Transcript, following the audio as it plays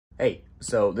Hey,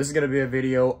 so this is going to be a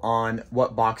video on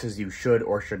what boxes you should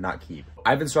or should not keep.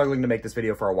 I've been struggling to make this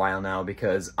video for a while now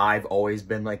because I've always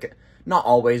been like, not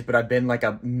always, but I've been like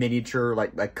a miniature,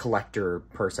 like collector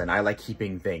person. I like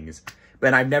keeping things.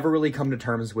 But I've never really come to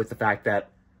terms with the fact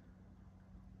that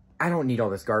I don't need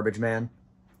all this garbage, man.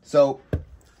 So,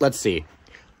 let's see.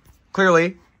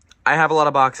 Clearly, I have a lot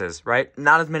of boxes, right?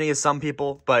 Not as many as some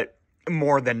people, but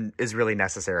more than is really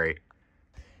necessary.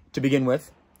 To begin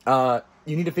with,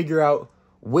 you need to figure out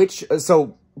which,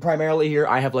 so primarily here,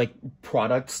 I have like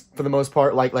products for the most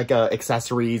part, like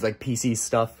accessories, like PC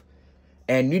stuff.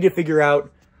 And you need to figure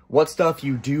out what stuff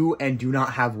you do and do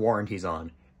not have warranties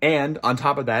on. And on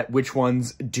top of that, which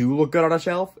ones do look good on a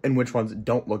shelf and which ones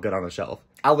don't look good on a shelf.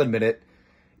 I'll admit it,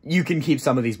 you can keep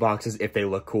some of these boxes if they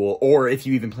look cool, or if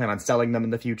you even plan on selling them in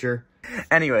the future.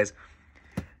 Anyways,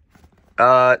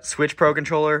 Switch Pro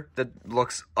controller that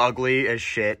looks ugly as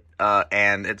shit,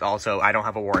 and it's also, I don't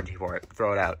have a warranty for it.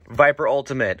 Throw it out. Viper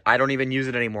Ultimate, I don't even use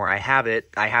it anymore. I have it,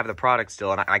 I have the product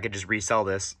still, and I could just resell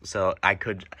this, so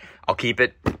I'll keep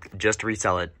it, just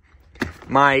resell it.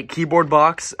 My keyboard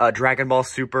box, Dragon Ball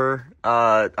Super,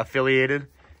 affiliated.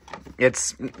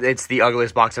 It's the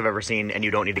ugliest box I've ever seen, and you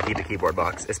don't need to keep a keyboard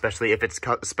box, especially if it's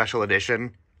special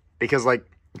edition, because, like,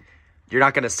 you're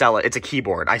not going to sell it. It's a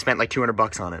keyboard. I spent like 200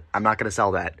 bucks on it. I'm not going to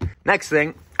sell that. Next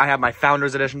thing, I have my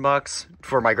Founders Edition box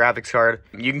for my graphics card.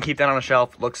 You can keep that on a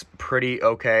shelf. Looks pretty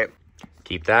okay.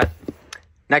 Keep that.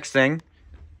 Next thing,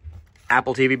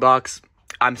 Apple TV box.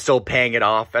 I'm still paying it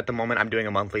off at the moment. I'm doing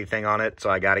a monthly thing on it, so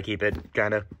I got to keep it,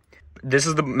 kind of. This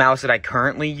is the mouse that I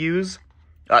currently use.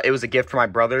 It was a gift for my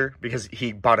brother because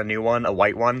he bought a new one, a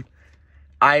white one.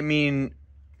 I mean,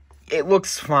 it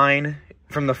looks fine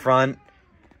from the front.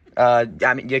 I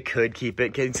mean, you could keep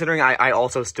it, considering I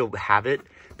also still have it,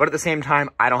 but at the same time,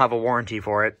 I don't have a warranty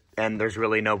for it, and there's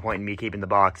really no point in me keeping the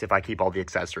box if I keep all the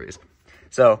accessories.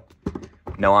 So,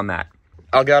 no on that.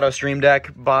 Elgato Stream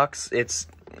Deck box, it's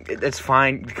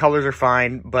fine, the colors are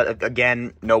fine, but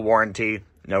again, no warranty,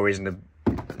 no reason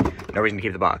to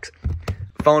keep the box.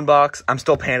 Phone box, I'm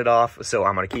still paying it off, so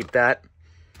I'm gonna keep that.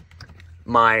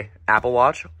 My Apple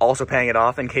Watch, also paying it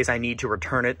off in case I need to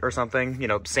return it or something, you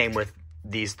know, same with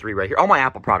these three right here. All my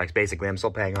Apple products, basically, I'm still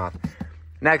paying off.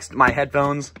 Next, my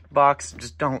headphones box.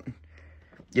 Just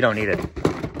you don't need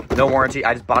it. No warranty.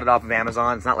 I just bought it off of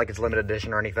Amazon. It's not like it's limited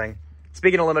edition or anything.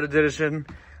 Speaking of limited edition,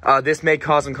 this may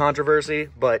cause some controversy,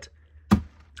 but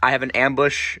I have an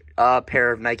Ambush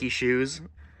pair of Nike shoes.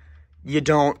 You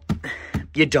don't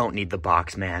need the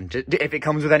box, man. If it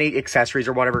comes with any accessories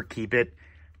or whatever, keep it.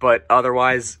 But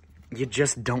otherwise, you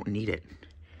just don't need it.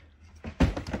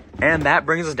 And that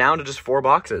brings us down to just 4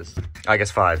 boxes. I guess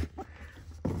 5.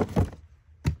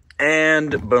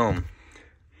 And boom.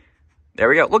 There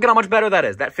we go. Look at how much better that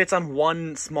is. That fits on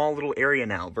one small little area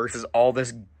now versus all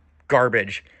this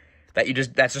garbage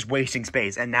that's just wasting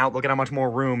space. And now look at how much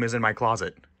more room is in my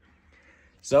closet.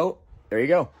 So, there you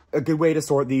go. A good way to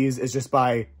sort these is just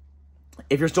by,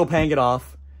 if you're still paying it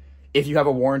off, if you have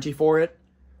a warranty for it,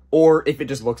 or if it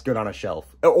just looks good on a shelf.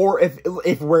 Or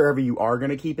if wherever you are going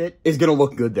to keep it is going to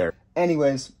look good there.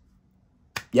 Anyways,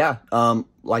 yeah,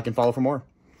 like and follow for more.